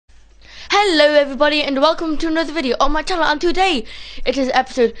Hello everybody and welcome to another video on my channel, and today it is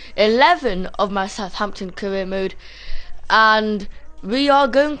episode 11 of my Southampton career mode, and we are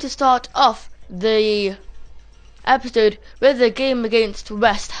going to start off the episode with a game against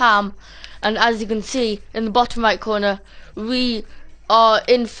West Ham. And as you can see in the bottom right corner, we are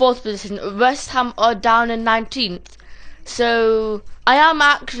in 4th position. West Ham are down in 19th, so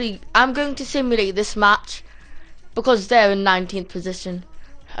I'm going to simulate this match because they're in 19th position.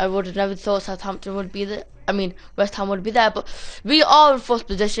 I would have never thought Southampton would be there. I mean, West Ham would be there, but we are in 4th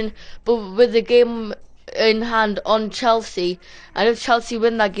position, but with the game in hand on Chelsea. And if Chelsea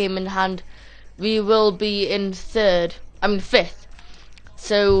win that game in hand, we will be in 5th.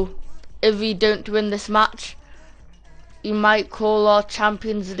 So if we don't win this match, you might call our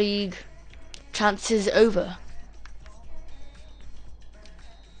Champions League chances over.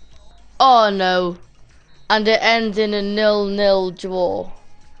 Oh no. And it ends in a 0-0 draw.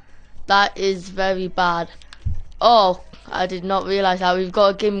 That is very bad. Oh, I did not realise that. We've got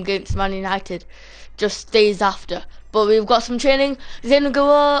a game against Man United just days after. But we've got some training. Is anyone go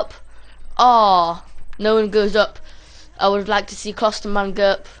up? Oh, no one goes up. I would like to see Klosterman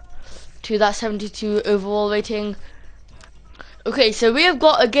go up to that 72 overall rating. Okay, so we have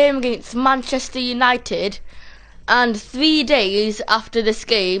got a game against Manchester United. And 3 days after this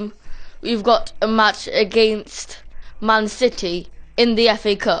game, we've got a match against Man City in the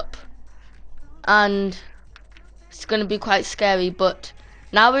FA Cup. And it's going to be quite scary, but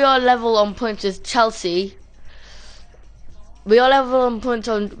now we are level on points with Chelsea. We are level on points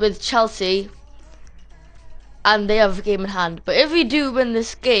with Chelsea, and they have a game in hand. But if we do win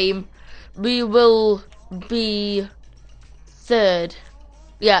this game, we will be 3rd.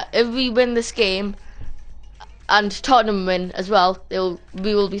 Yeah, if we win this game and Tottenham win as well,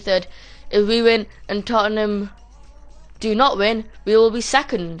 we will be 3rd. If we win and Tottenham do not win, we will be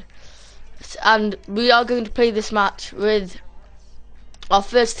 2nd. And we are going to play this match with our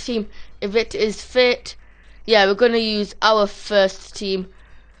first team if it is fit. Yeah, we're going to use our first team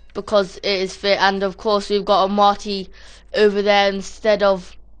because it is fit, and of course we've got a Marty over there instead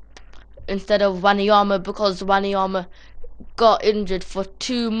of Wanyama, because Wanyama got injured for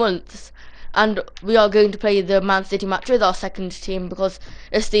 2 months. And we are going to play the Man City match with our second team because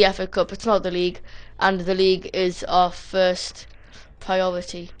it's the FA Cup, it's not the league, and the league is our first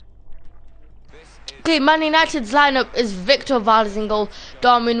priority. Okay, Man United's lineup is Victor Valdes in goal,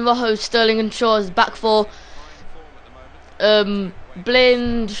 Darwin, Rojo, Sterling and Shaw's back four, Blind,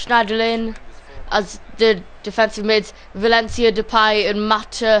 Schneiderlin as the defensive mids, Valencia, Depay and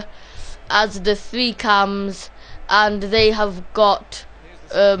Mata as the 3 cams, and they have got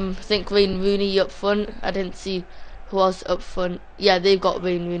I think Wayne Rooney up front. I didn't see who was up front. Yeah, they've got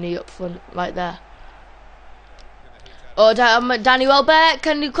Wayne Rooney up front right there. Oh, Danny Welbeck,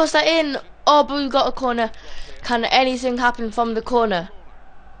 can you cross that in? Oh, but we've got a corner. Can anything happen from the corner?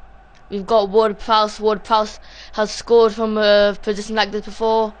 We've got Ward-Prowse. Ward-Prowse has scored from a position like this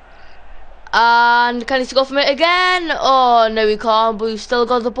before. And can he score from it again? Oh, no, he can't, but we've still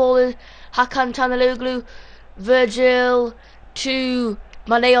got the ball. Hakan Çalhanoğlu, Virgil to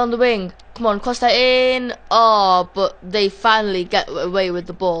Mane on the wing. Come on, cross that in. Oh, but they finally get away with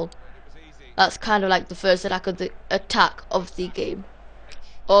the ball. That's kind of like the first attack of the game.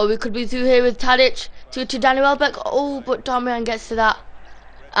 Oh, we could be through here with Tadic to Danny Welbeck. Oh, but Darmian gets to that.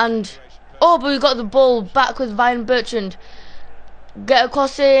 And, oh, but we got the ball back with Ryan Bertrand. Get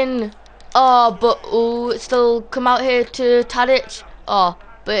across in. Oh, but, oh, it's still come out here to Tadic. Oh,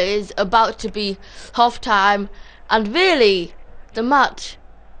 but it is about to be half time. And really, the match,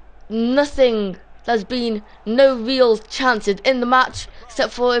 nothing. There's been no real chances in the match,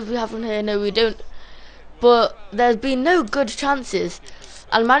 except for if we have one here. No, we don't. But there's been no good chances.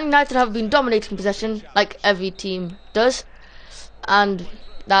 And Man United have been dominating possession, like every team does. And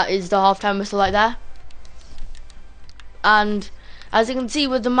that is the half-time whistle right there. And as you can see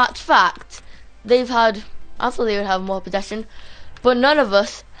with the match facts, I thought they would have more possession, but none of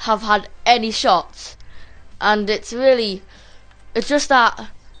us have had any shots. And it's just that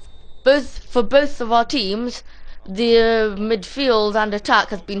for both of our teams, the midfield and attack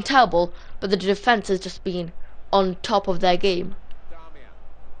has been terrible, but the defense has just been on top of their game.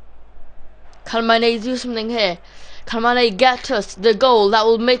 Can Mane do something here? Can Mane get us the goal that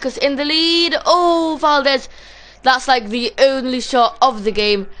will make us in the lead? Oh, Valdes, that's like the only shot of the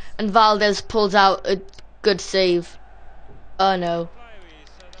game, and Valdes pulls out a good save. Oh no.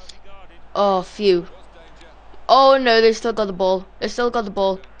 Oh, phew. Oh no, they still got the ball.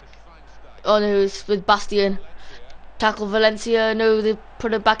 Oh no, it's with Bastian. Tackle Valencia. No, they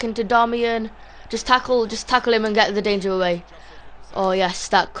put it back into Darmian. Just tackle him and get the danger away. Oh yes,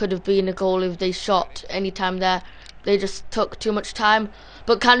 that could have been a goal if they shot any time there. They just took too much time.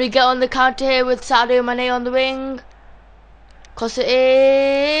 But can we get on the counter here with Sadio Mane on the wing? Cross it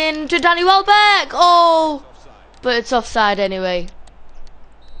in to Danny Welbeck. Oh, but it's offside anyway.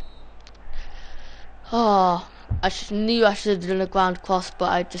 Oh, knew I should have done a ground cross, but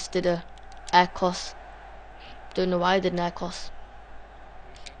I just did a air cross. Don't know why I did an air cross.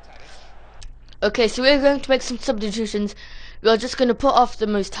 Okay, so we're going to make some substitutions. We're just going to put off the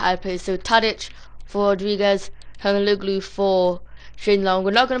most tired players. So Tadic for Rodriguez, Hanaloglu for Shane Long.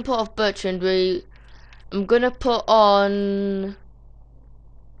 We're not going to put off Bertrand. I'm going to put on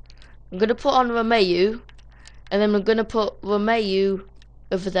Romeu, and then we're going to put Romeu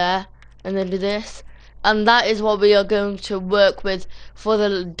over there, and then do this. And that is what we are going to work with for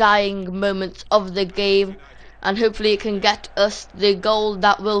the dying moments of the game. And hopefully it can get us the goal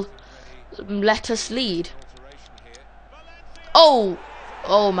that will let us lead. Oh!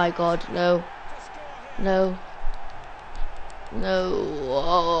 Oh my god, no. No. No.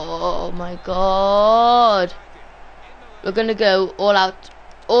 Oh my god. We're gonna go all out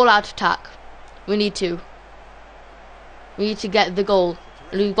attack. We need to get the goal.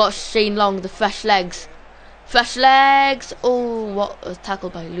 And we've got Shane Long, the fresh legs. Fresh legs! Oh, what a tackle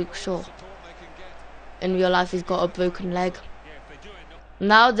by Luke Shaw. In real life he's got a broken leg.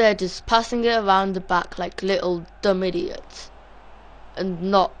 Now they're just passing it around the back like little dumb idiots. And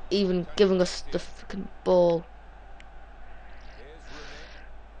not even giving us the freaking ball.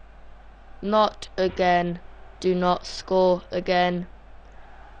 Not again. Do not score again.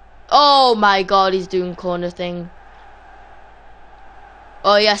 Oh my god, he's doing corner thing.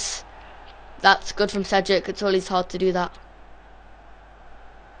 Oh yes. That's good from Cedric. It's always hard to do that.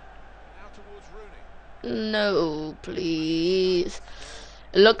 No, please.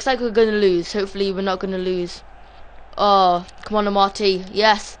 It looks like we're going to lose. Hopefully we're not going to lose. Oh, come on, Amati.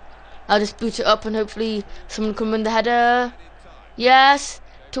 Yes. I'll just boot it up and hopefully someone can win the header. Yes.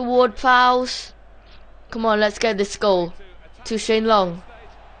 Toward Prowse. Come on, let's get this goal. To Shane Long.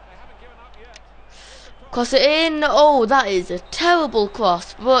 Cross it in. Oh, that is a terrible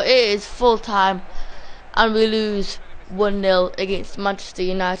cross. But it is full time. And we lose 1-0 against Manchester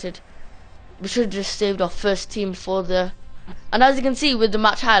United. We should have just saved our first team for the... And as you can see with the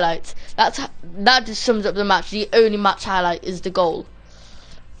match highlights, that just sums up the match. The only match highlight is the goal.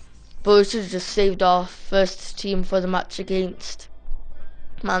 But we should have just saved our first team for the match against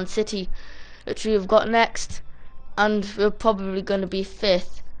Man City, which we've got next. And we're probably going to be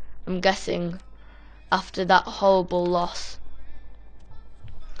 5th, I'm guessing, after that horrible loss.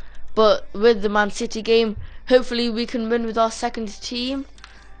 But with the Man City game, hopefully we can win with our second team.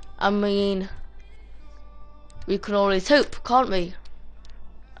 I mean, we can always hope, can't we?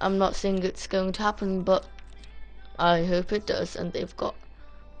 I'm not saying it's going to happen, but I hope it does. And they've got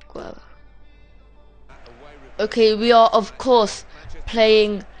Guerrero. Okay, we are of course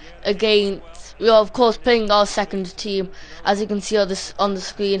playing our second team, as you can see on the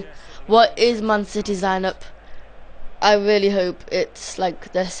screen. What is Man City's lineup? I really hope it's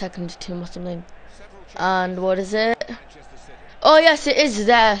like their second team or something. And what is it? Oh yes, it is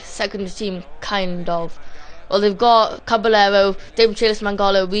their second team, kind of. Well, they've got Caballero, David Chalice,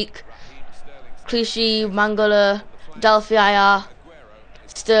 Mangala, Week, Clichy, Mangala, Delphi,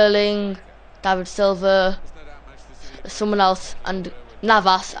 Sterling, David Silva, someone else, and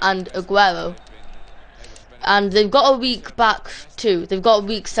Navas and Aguero. And they've got a weak back too. They've got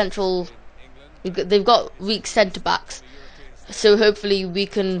weak central. They've got weak centre backs. So hopefully we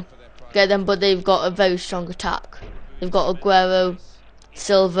can get them. But they've got a very strong attack. They've got Aguero,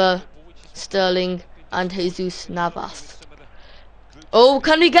 Silva, Sterling, and Jesus Navas. Oh,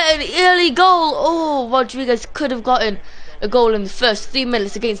 can we get an early goal? Oh, Rodriguez could have gotten a goal in the first 3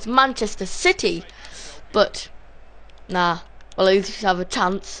 minutes against Manchester City. But, nah. Well, at least we have a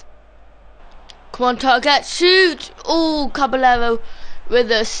chance. Come on, target, shoot! Oh, Caballero with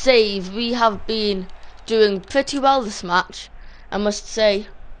a save. We have been doing pretty well this match, I must say.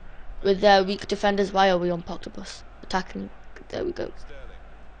 With their weak defenders. Why are we on Octopus? Attacking. There we go.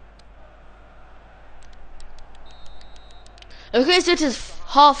 Okay, so it is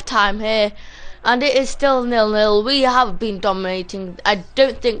half time here, and it is still 0-0. We have been dominating. I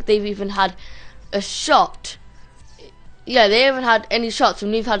don't think they've even had a shot. Yeah, they haven't had any shots,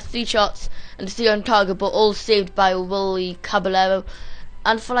 and we've had 3 shots and 3 on target, but all saved by Willy Caballero.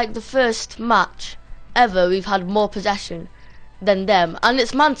 And for like the first match ever, we've had more possession than them, and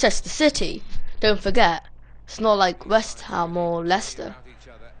it's Manchester City. Don't forget, it's not like West Ham or Leicester.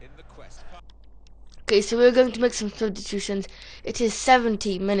 Okay, so we're going to make some substitutions. It is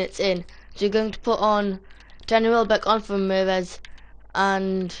 70 minutes in, so we're going to put on Danny Welbeck on for Ramirez,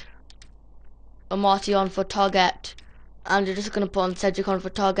 and a Marty on for target, and you're just gonna put on Cedric on for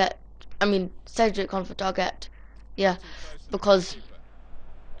target. I mean Cedric on for target. Yeah, because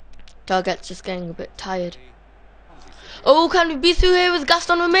target's just getting a bit tired. Oh, can we be through here with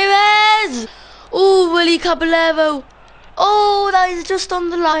Gaston Ramirez? Oh, Willie Caballero. Oh, that is just on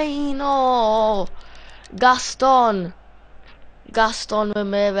the line. Oh, Gaston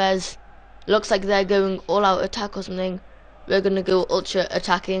Ramirez. Looks like they're going all out attack or something. We're gonna go ultra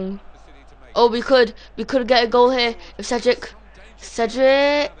attacking. Oh, we could get a goal here if Cedric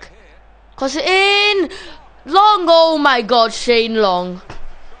cross it in. Long. Oh my God, Shane Long.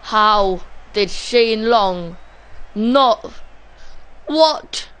 How did Shane Long not?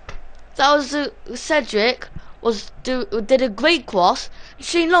 What? That was Cedric did a great cross.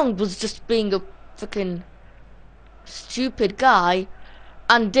 Shane Long was just being a freaking stupid guy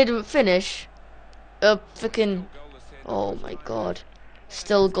and didn't finish. A freaking, oh my God,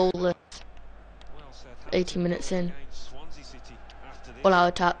 still goalless. 80 minutes in. All out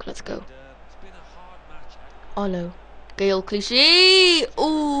attack. Let's go. Oh no, Gail Clichy.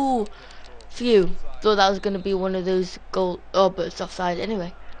 Ooh, phew. Thought that was gonna be one of those goal. Oh, but it's offside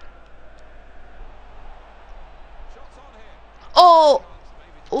anyway.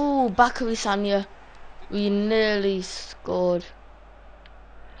 Oh, Bakary Sagna. We nearly scored.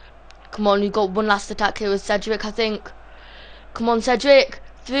 Come on, we've got one last attack here with Cedric, I think. Come on, Cedric.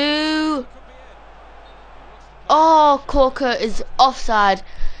 Through. Oh, Corker is offside.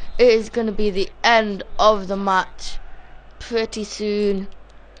 It is going to be the end of the match pretty soon.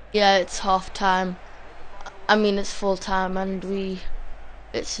 Yeah, it's half time. I mean, it's full time, and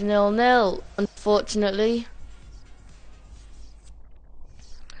it's 0-0, unfortunately.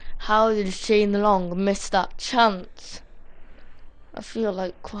 How did Shane Long miss that chance? I feel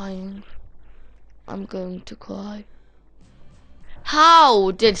like crying. I'm going to cry.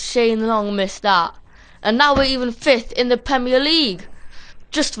 How did Shane Long miss that? And now we're even 5th in the Premier League.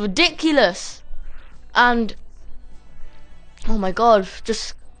 Just ridiculous. And oh my God,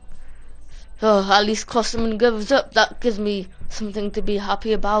 just at least Klosterman gives up. That gives me something to be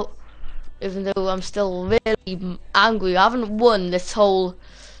happy about. Even though I'm still really angry. I haven't won this whole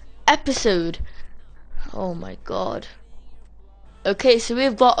episode. Oh my God. Okay, so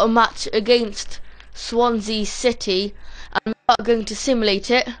we've got a match against Swansea City, and we're not going to simulate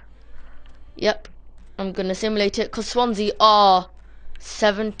it. Yep, I'm going to simulate it because Swansea are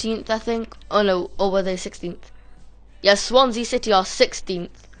 17th, I think. Oh no, or were they 16th? Yes, Swansea City are 16th.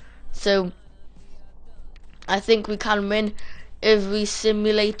 So I think we can win if we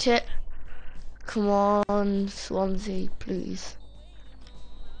simulate it. Come on, Swansea, please.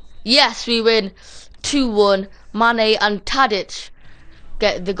 Yes, we win 2-1. Mane and Tadic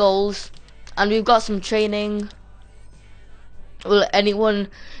get the goals, and we've got some training. Will anyone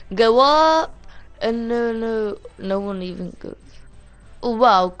go up? And no one even goes. Oh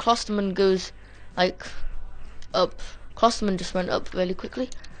wow, Klosterman goes like up. Klosterman just went up really quickly.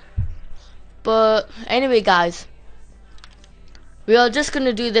 But anyway, guys, we are just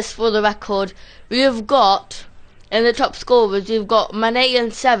gonna do this for the record. We have got in the top scorers, we've got Mane in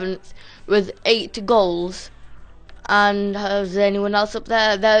 7th with 8 goals. And is there anyone else up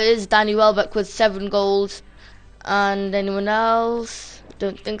there? There is Danny Welbeck with 7 goals. And anyone else?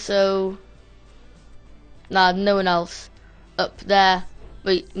 Don't think so. Nah, no one else up there.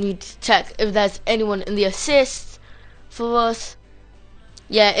 Wait, need to check if there's anyone in the assists for us.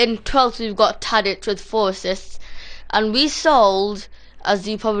 Yeah, in 12th we've got Tadic with 4 assists. And we sold, as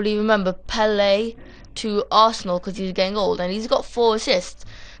you probably remember, Pele to Arsenal because he's getting old, and he's got 4 assists,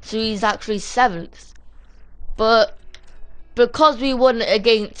 so he's actually 7th. But because we won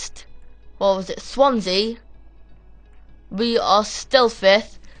against, what was it, Swansea, we are still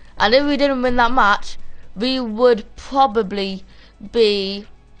 5th, and if we didn't win that match, we would probably be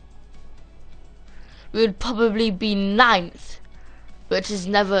 9th, which is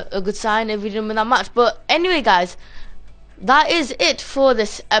never a good sign if we didn't win that match. But anyway, guys, that is it for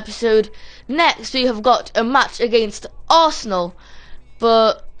this episode. Next, we have got a match against Arsenal.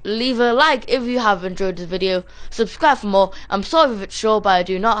 But leave a like if you have enjoyed this video. Subscribe for more. I'm sorry if it's short, but I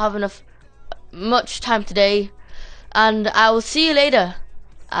do not have much time today. And I will see you later,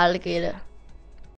 alligator.